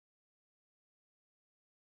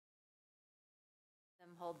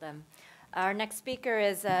Hold them. Our next speaker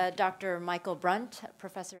is Dr. Michael Brunt,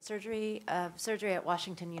 professor of surgery at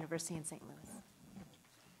Washington University in St. Louis.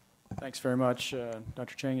 Thanks very much,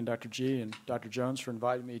 Dr. Chang and Dr. G and Dr. Jones for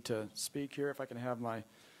inviting me to speak here. If I can have my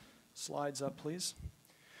slides up, please.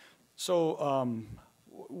 So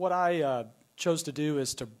what I chose to do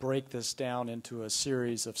is to break this down into a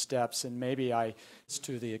series of steps, and maybe it's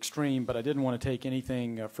to the extreme, but I didn't want to take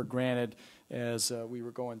anything for granted as we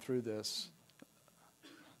were going through this.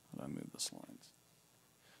 How do I move the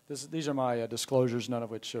slides? These are my disclosures, none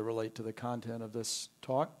of which relate to the content of this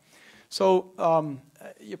talk. So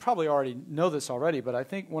you probably already know this already, but I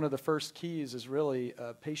think one of the first keys is really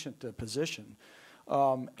patient position.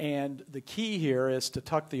 And the key here is to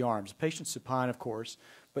tuck the arms. Patient supine, of course,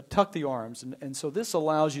 but tuck the arms. And so this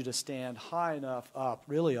allows you to stand high enough up,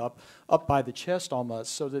 really up by the chest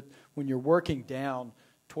almost, so that when you're working down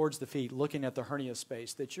towards the feet, looking at the hernia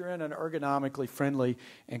space, that you're in an ergonomically friendly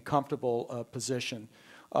and comfortable position.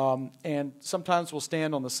 And sometimes we'll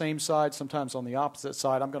stand on the same side, sometimes on the opposite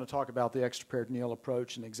side. I'm going to talk about the extraperitoneal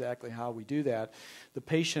approach and exactly how we do that. The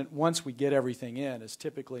patient, once we get everything in, is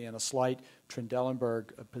typically in a slight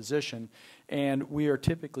Trendelenburg position, and we are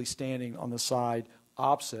typically standing on the side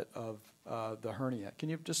opposite of the hernia. Can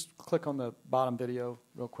you just click on the bottom video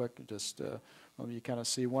real quick? Just you kind of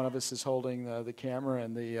see one of us is holding the camera,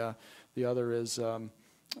 and the other is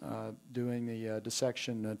doing the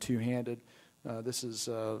dissection two-handed. This is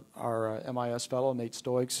our MIS fellow, Nate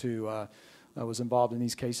Stoics, who was involved in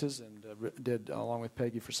these cases and did, along with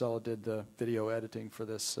Peggy Frisella, did the video editing for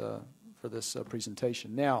this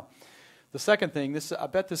presentation. Now, the second thing, I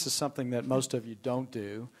bet this is something that most of you don't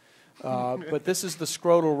do, but this is the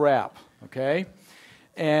scrotal wrap, okay?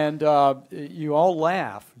 And you all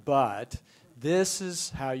laugh, but this is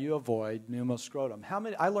how you avoid pneumoscrotum.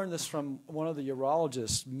 I learned this from one of the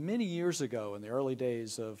urologists many years ago in the early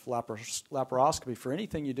days of laparoscopy for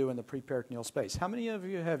anything you do in the preperitoneal space. How many of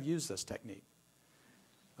you have used this technique?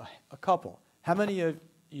 A couple. How many of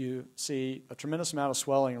you see a tremendous amount of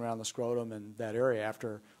swelling around the scrotum in that area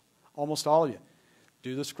after almost all of you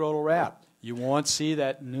do the scrotal wrap? You won't see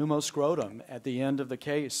that pneumoscrotum at the end of the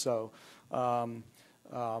case. So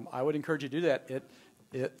I would encourage you to do that.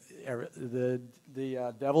 The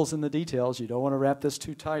devil's in the details. You don't want to wrap this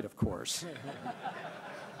too tight, of course.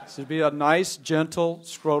 This would be a nice, gentle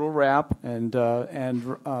scrotal wrap, and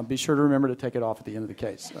be sure to remember to take it off at the end of the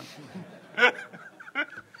case.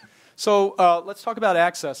 So let's talk about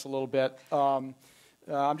access a little bit.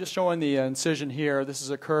 I'm just showing the incision here. This is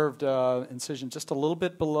a curved incision just a little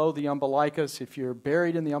bit below the umbilicus. If you're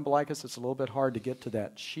buried in the umbilicus, it's a little bit hard to get to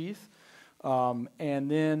that sheath. And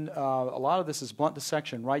then a lot of this is blunt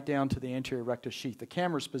dissection right down to the anterior rectus sheath. The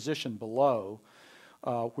camera's positioned below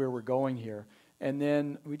where we're going here. And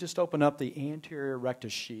then we just open up the anterior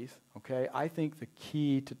rectus sheath, okay? I think the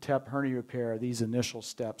key to TEP hernia repair are these initial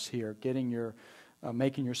steps here, getting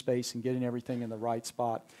making your space and getting everything in the right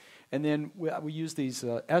spot. And then we use these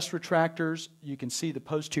S retractors. You can see the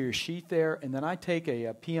posterior sheath there. And then I take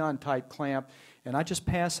a peon-type clamp, and I just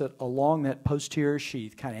pass it along that posterior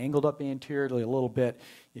sheath, kind of angled up anteriorly a little bit.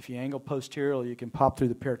 If you angle posteriorly, you can pop through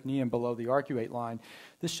the peritoneum below the arcuate line.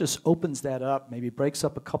 This just opens that up, maybe breaks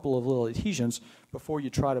up a couple of little adhesions before you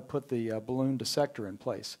try to put the balloon dissector in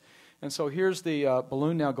place. And so here's the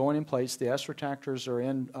balloon now going in place. The S retractors are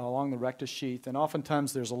in along the rectus sheath, and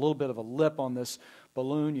oftentimes there's a little bit of a lip on this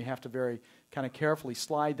balloon. You have to very kind of carefully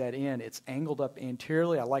slide that in. It's angled up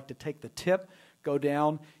anteriorly. I like to take the tip, go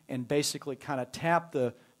down, and basically kind of tap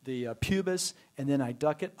the pubis, and then I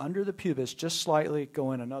duck it under the pubis just slightly,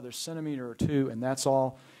 go in another centimeter or two, and that's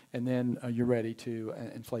all, and then you're ready to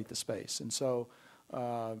inflate the space. And so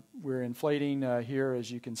we're inflating here, as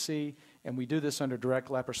you can see, and we do this under direct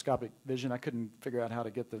laparoscopic vision. I couldn't figure out how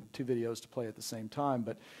to get the two videos to play at the same time,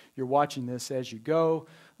 but you're watching this as you go,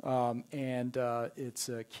 and it's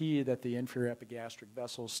key that the inferior epigastric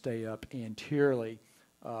vessels stay up anteriorly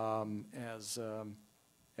as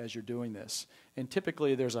you're doing this. And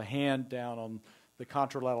typically there's a hand down on the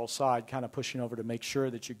contralateral side kind of pushing over to make sure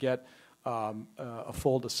that you get a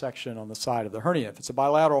full dissection on the side of the hernia. If it's a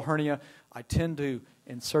bilateral hernia, I tend to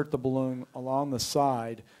insert the balloon along the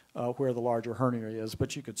side where the larger hernia is,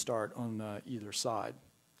 but you could start on either side.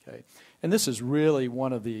 Okay? And this is really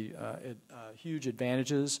one of the huge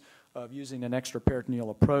advantages of using an extraperitoneal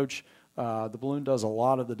approach. The balloon does a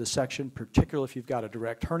lot of the dissection, particularly if you've got a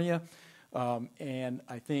direct hernia. And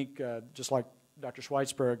I think just like Dr.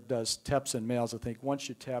 Schweizberg does TEPs in males, I think once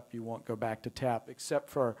you TEP, you won't go back to TAP except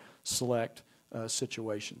for select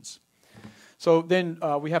situations. So then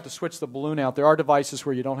we have to switch the balloon out. There are devices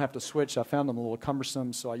where you don't have to switch. I found them a little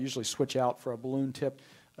cumbersome, so I usually switch out for a balloon tip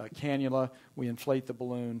cannula. We inflate the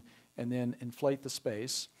balloon and then inflate the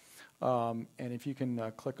space. And if you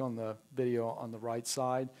can click on the video on the right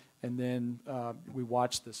side, and then we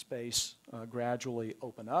watch the space gradually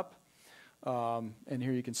open up. And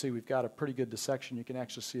here you can see we've got a pretty good dissection. You can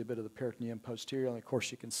actually see a bit of the peritoneum posterior, and of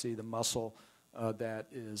course you can see the muscle that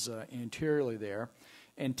is anteriorly there.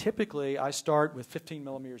 And typically I start with 15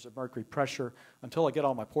 millimeters of mercury pressure until I get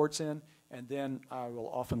all my ports in, and then I will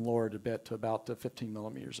often lower it a bit to about 15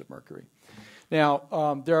 millimeters of mercury.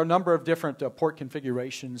 Now, there are a number of different port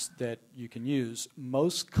configurations that you can use.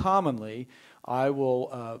 Most commonly, I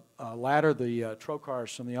will ladder the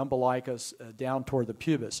trocars from the umbilicus down toward the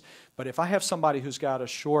pubis. But if I have somebody who's got a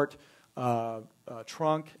short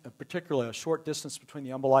trunk, particularly a short distance between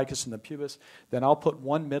the umbilicus and the pubis, then I'll put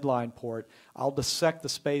one midline port. I'll dissect the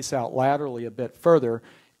space out laterally a bit further,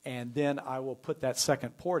 and then I will put that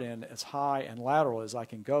second port in as high and lateral as I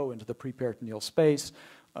can go into the preperitoneal space,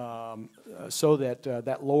 so that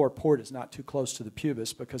that lower port is not too close to the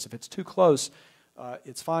pubis, because if it's too close,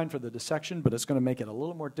 it's fine for the dissection, but it's going to make it a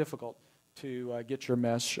little more difficult to get your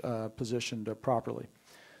mesh positioned properly.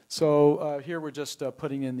 So here we're just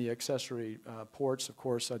putting in the accessory ports. Of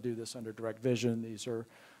course, I do this under direct vision. These are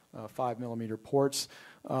 5 millimeter ports.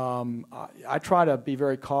 I try to be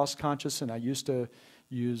very cost conscious, and I used to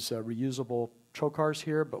use reusable trocars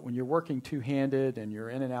here, but when you're working two-handed and you're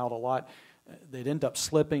in and out a lot, they'd end up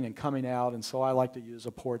slipping and coming out, and so I like to use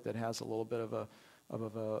a port that has a little bit of a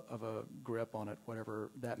grip on it,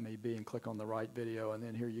 whatever that may be, and click on the right video. And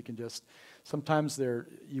then here you can just, sometimes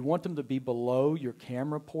you want them to be below your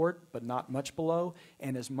camera port, but not much below,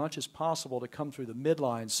 and as much as possible to come through the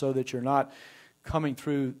midline so that you're not coming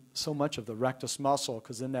through so much of the rectus muscle,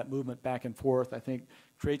 because then that movement back and forth, I think,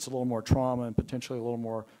 creates a little more trauma and potentially a little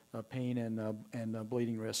more pain and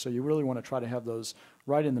bleeding risk. So you really want to try to have those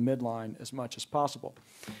right in the midline as much as possible.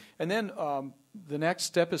 And then the next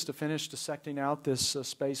step is to finish dissecting out this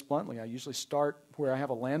space bluntly. I usually start where I have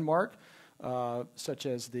a landmark, such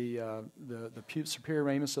as the superior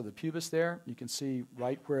ramus of the pubis there. You can see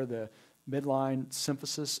right where the midline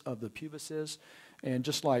symphysis of the pubis is. And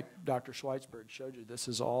just like Dr. Schweizberg showed you, this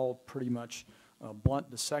is all pretty much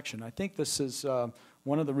blunt dissection. I think this is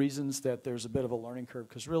one of the reasons that there's a bit of a learning curve,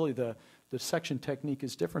 because really the dissection technique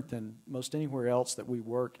is different than most anywhere else that we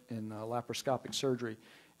work in laparoscopic surgery.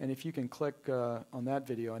 And if you can click on that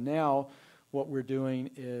video. And now what we're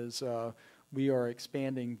doing is we are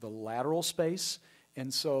expanding the lateral space.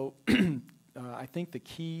 And so I think the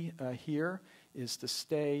key here is to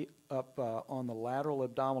stay up on the lateral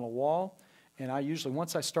abdominal wall. And I usually,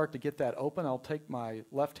 once I start to get that open, I'll take my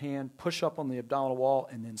left hand, push up on the abdominal wall,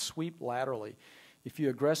 and then sweep laterally. If you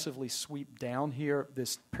aggressively sweep down here,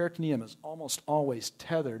 this peritoneum is almost always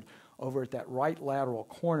tethered over at that right lateral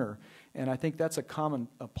corner. And I think that's a common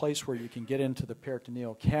place where you can get into the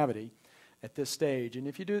peritoneal cavity at this stage. And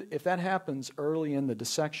if that happens early in the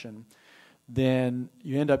dissection, then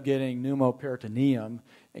you end up getting pneumoperitoneum.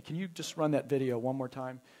 And can you just run that video one more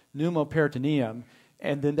time? Pneumoperitoneum.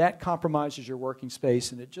 And then that compromises your working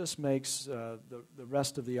space, and it just makes the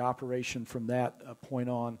rest of the operation from that point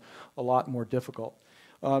on a lot more difficult.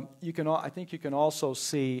 I think you can also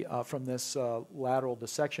see from this lateral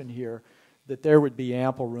dissection here that there would be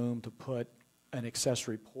ample room to put an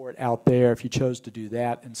accessory port out there if you chose to do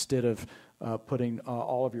that, instead of putting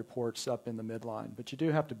all of your ports up in the midline. But you do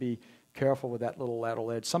have to be careful with that little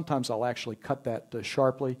lateral edge. Sometimes I'll actually cut that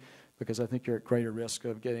sharply, because I think you're at greater risk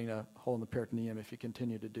of getting a hole in the peritoneum if you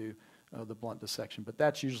continue to do the blunt dissection. But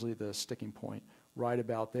that's usually the sticking point, right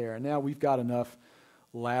about there. And now we've got enough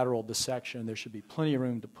lateral dissection. There should be plenty of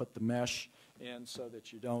room to put the mesh in so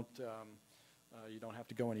that you don't have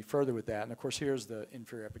to go any further with that. And of course, here's the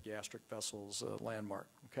inferior epigastric vessels landmark.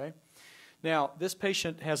 Okay. Now, this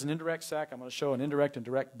patient has an indirect sac. I'm going to show an indirect and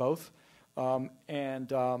direct both. If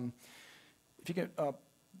you can,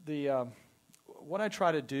 what I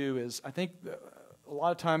try to do is, I think a lot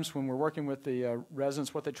of times when we're working with the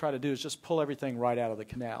residents, what they try to do is just pull everything right out of the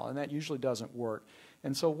canal, and that usually doesn't work.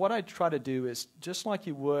 And so what I try to do is, just like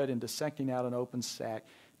you would in dissecting out an open sac,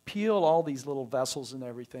 peel all these little vessels and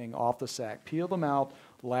everything off the sac, peel them out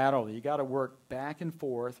laterally. You got to work back and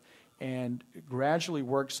forth and gradually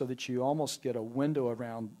work so that you almost get a window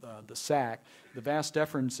around the sac. The vas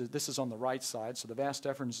deferens, this is on the right side, so the vas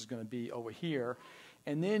deferens is going to be over here.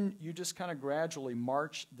 And then you just kind of gradually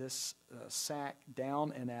march this sac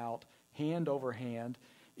down and out, hand over hand.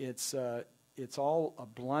 It's all a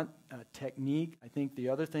blunt technique. I think the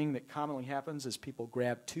other thing that commonly happens is people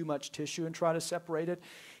grab too much tissue and try to separate it.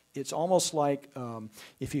 it's almost like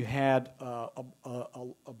if you had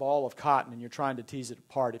a ball of cotton and you're trying to tease it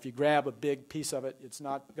apart. If you grab a big piece of it, it's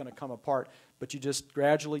not going to come apart, but you just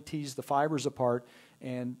gradually tease the fibers apart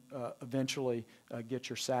and eventually get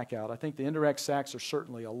your sac out. I think the indirect sacs are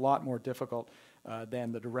certainly a lot more difficult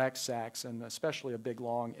than the direct sacs, and especially a big,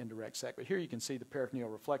 long indirect sac. But here you can see the peritoneal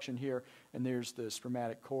reflection here, and there's the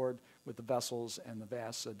spermatic cord with the vessels and the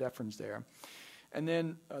vas deferens there. And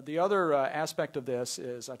then the other aspect of this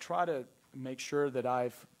is I try to make sure that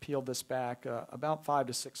I've peeled this back about 5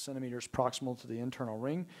 to 6 centimeters proximal to the internal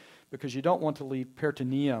ring, because you don't want to leave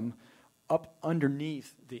peritoneum up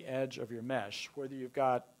underneath the edge of your mesh. Whether you've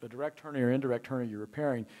got a direct hernia or indirect hernia you're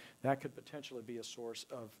repairing, that could potentially be a source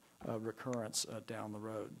of recurrence down the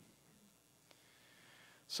road.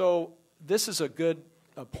 So this is a good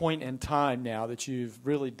point in time now that you've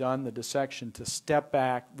really done the dissection to step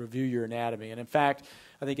back, review your anatomy. And in fact,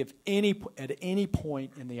 I think if at any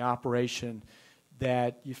point in the operation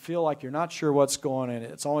that you feel like you're not sure what's going on,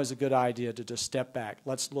 it's always a good idea to just step back.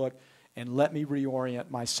 Let's look and let me reorient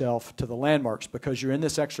myself to the landmarks, because you're in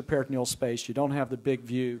this extraperitoneal space. You don't have the big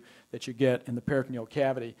view that you get in the peritoneal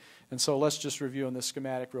cavity. And so let's just review in this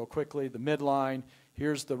schematic real quickly. The midline,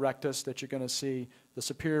 here's the rectus that you're going to see, the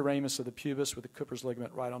superior ramus of the pubis with the Cooper's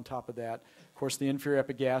ligament right on top of that. Of course, the inferior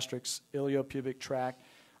epigastrix, iliopubic tract,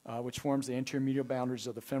 which forms the anterior medial boundaries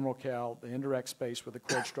of the femoral cal, the indirect space with the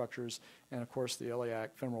cord structures, and of course the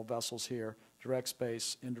iliac femoral vessels here, direct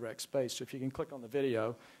space, indirect space. So if you can click on the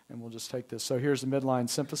video, and we'll just take this. So here's the midline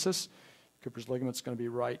symphysis. Cooper's ligament's going to be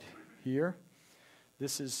right here.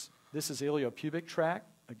 This is iliopubic tract,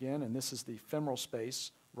 again, and this is the femoral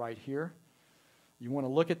space right here. You want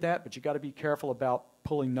to look at that, but you've got to be careful about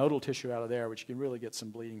pulling nodal tissue out of there, which you can really get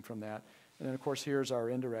some bleeding from that. And then, of course, here's our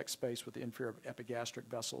indirect space with the inferior epigastric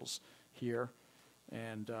vessels here.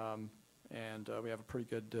 And we have a pretty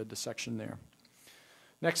good dissection there.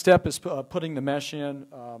 Next step is putting the mesh in.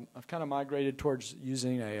 I've kind of migrated towards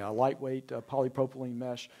using a lightweight polypropylene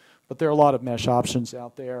mesh, but there are a lot of mesh options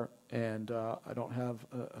out there, and I don't have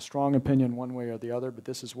a strong opinion one way or the other, but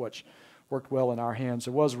this is what's worked well in our hands.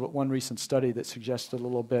 There was one recent study that suggested a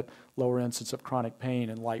little bit lower incidence of chronic pain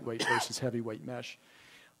in lightweight versus heavyweight mesh.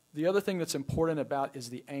 The other thing that's important about is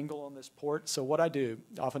the angle on this port. So what I do,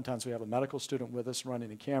 oftentimes we have a medical student with us running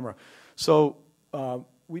the camera. So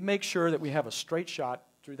we make sure that we have a straight shot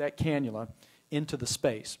through that cannula into the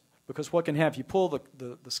space. Because what can happen, if you pull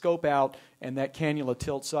the scope out and that cannula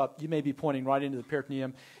tilts up, you may be pointing right into the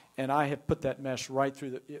peritoneum, and I have put that mesh right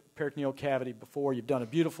through the peritoneal cavity before. You've done a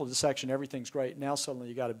beautiful dissection, everything's great. Now suddenly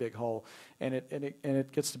you got a big hole, and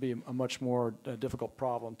it gets to be a much more difficult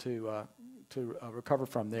problem to recover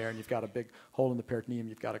from there, and you've got a big hole in the peritoneum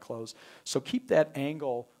you've got to close. So keep that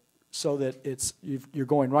angle so that you're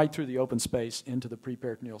going right through the open space into the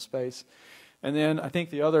preperitoneal space. And then I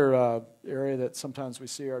think the other area that sometimes we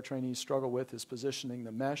see our trainees struggle with is positioning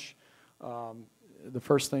the mesh. The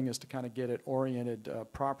first thing is to kind of get it oriented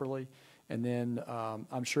properly, and then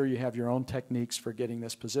I'm sure you have your own techniques for getting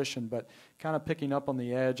this position, but kind of picking up on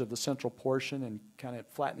the edge of the central portion and kind of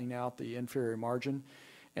flattening out the inferior margin.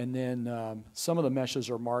 And then some of the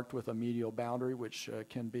meshes are marked with a medial boundary, which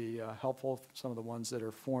can be helpful, some of the ones that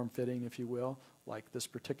are form-fitting, if you will, like this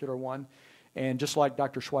particular one. And just like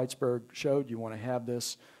Dr. Schweitzberg showed, you want to have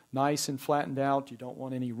this nice and flattened out. You don't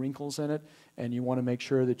want any wrinkles in it, and you want to make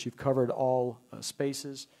sure that you've covered all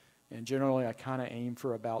spaces. And generally, I kind of aim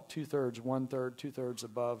for about 2/3, 1/3, 2/3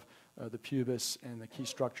 above the pubis and the key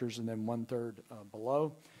structures, and then 1/3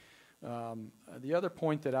 below. The other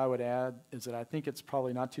point that I would add is that I think it's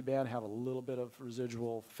probably not too bad to have a little bit of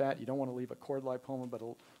residual fat. You don't want to leave a cord lipoma, but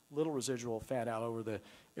a little residual fat out over the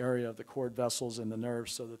area of the cord vessels and the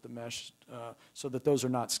nerves, so that the mesh, so that those are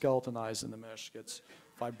not skeletonized and the mesh gets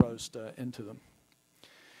fibrosed into them.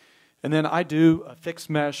 And then I do a fixed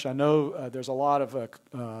mesh. I know there's a lot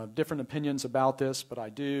of different opinions about this, but I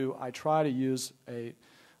try to use a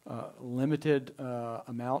limited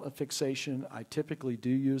amount of fixation. I typically do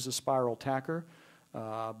use a spiral tacker,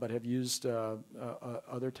 but have used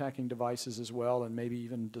other tacking devices as well, and maybe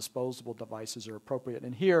even disposable devices are appropriate.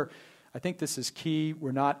 And here, I think this is key.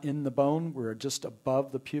 We're not in the bone. We're just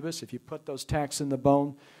above the pubis. If you put those tacks in the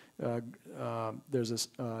bone, there's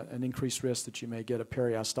an increased risk that you may get a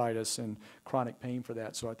periostitis and chronic pain for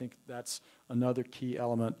that. So I think that's another key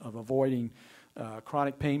element of avoiding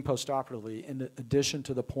chronic pain postoperatively, in addition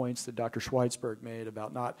to the points that Dr. Schweitzberg made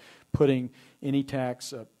about not putting any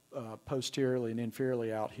tacks posteriorly and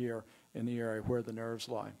inferiorly out here in the area where the nerves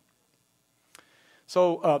lie.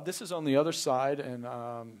 So this is on the other side, and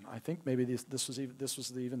I think maybe this was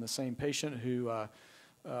even the same patient who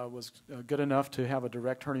was good enough to have a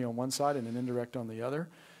direct hernia on one side and an indirect on the other.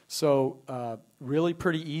 So really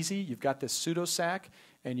pretty easy. You've got this pseudo-sac,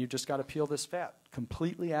 and you've just got to peel this fat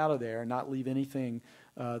completely out of there and not leave anything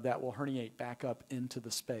that will herniate back up into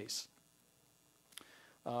the space.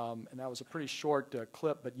 And that was a pretty short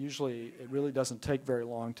clip, but usually it really doesn't take very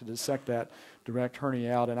long to dissect that direct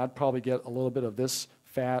hernia out. And I'd probably get a little bit of this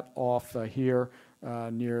fat off here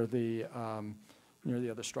near the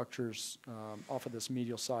other structures off of this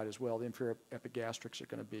medial side as well. The inferior epigastrics are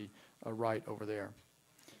going to be right over there.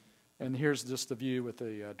 And here's just the view with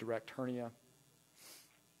the direct hernia.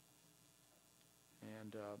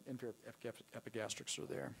 And inferior epigastrics are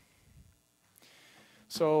there.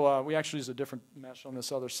 So we actually use a different mesh on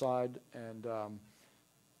this other side, and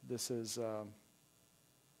this is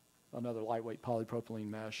another lightweight polypropylene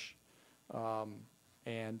mesh.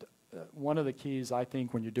 One of the keys, I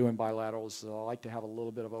think, when you're doing bilaterals is I like to have a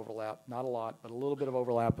little bit of overlap, not a lot, but a little bit of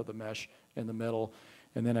overlap of the mesh in the middle,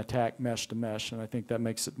 and then attack mesh to mesh, and I think that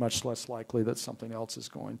makes it much less likely that something else is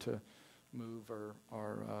going to move or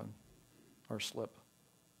slip.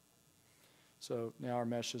 So now our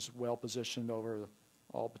mesh is well positioned over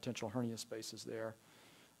all potential hernia spaces there,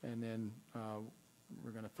 and then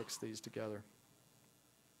we're going to fix these together.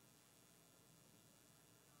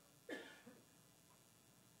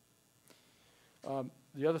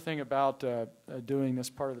 The other thing about doing this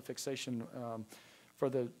part of the fixation, for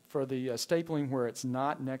the stapling where it's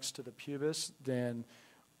not next to the pubis, then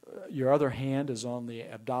your other hand is on the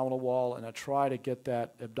abdominal wall, and I try to get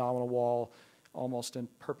that abdominal wall almost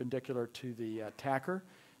perpendicular to the tacker.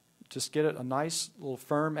 Just get it a nice little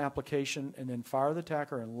firm application, and then fire the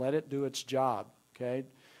tacker and let it do its job. Okay.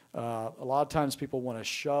 A lot of times people want to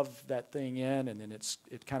shove that thing in, and then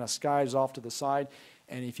it kind of skies off to the side.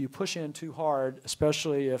 And if you push in too hard,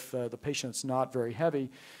 especially if the patient's not very heavy,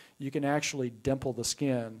 you can actually dimple the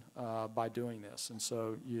skin by doing this. And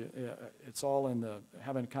so it's all in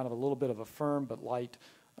having kind of a little bit of a firm but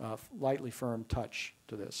lightly firm touch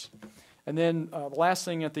to this. And then the last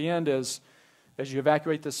thing at the end is, as you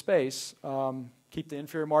evacuate this space, keep the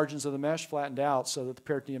inferior margins of the mesh flattened out so that the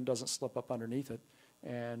peritoneum doesn't slip up underneath it,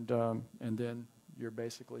 and then you're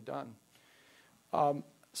basically done.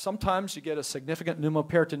 Sometimes you get a significant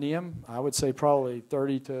pneumoperitoneum. I would say probably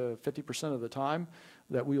 30 to 50% of the time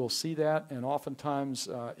that we will see that, and oftentimes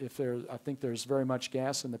if I think there's very much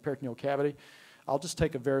gas in the peritoneal cavity, I'll just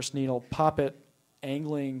take a Verus needle, pop it,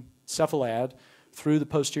 angling cephalad through the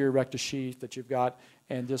posterior rectus sheath that you've got,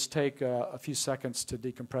 and just take a few seconds to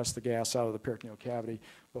decompress the gas out of the peritoneal cavity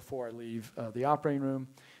before I leave the operating room.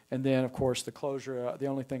 And then, of course, the closure, the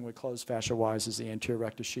only thing we close fascia-wise is the anterior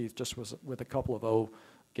rectus sheath, just with a couple of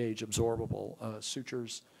O-gauge absorbable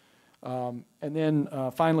sutures. And then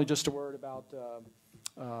finally, just a word about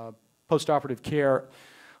postoperative care.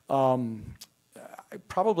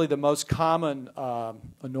 Probably the most common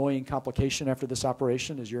annoying complication after this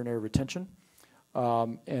operation is urinary retention.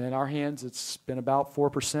 And in our hands, it's been about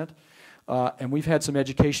 4%. And we've had some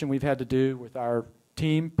education we've had to do with our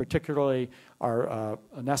team, particularly our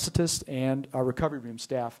anesthetist and our recovery room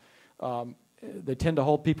staff. They tend to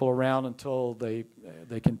hold people around until they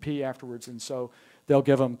can pee afterwards, and so they'll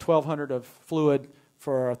give them 1,200 of fluid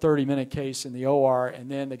for a 30-minute case in the OR, and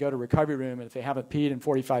then they go to recovery room, and if they haven't peed in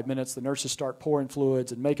 45 minutes, the nurses start pouring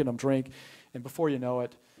fluids and making them drink, and before you know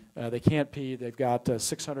it, they can't pee. They've got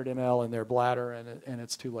 600 ml in their bladder, and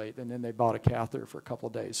it's too late, and then they bought a catheter for a couple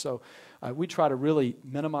of days. So we try to really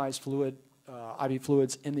minimize fluid, IV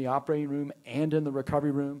fluids in the operating room and in the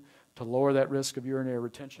recovery room to lower that risk of urinary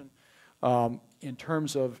retention. In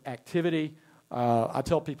terms of activity, I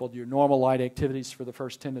tell people do your normal light activities for the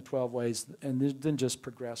first 10 to 12 ways, and then just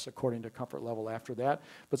progress according to comfort level after that.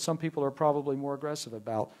 But some people are probably more aggressive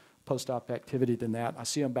about post-op activity than that. I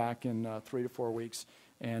see them back in 3 to 4 weeks,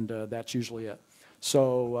 and that's usually it.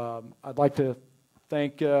 So I'd like to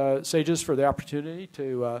thank SAGES for the opportunity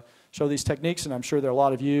to show these techniques, and I'm sure there are a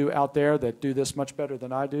lot of you out there that do this much better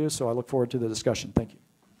than I do, so I look forward to the discussion. Thank you.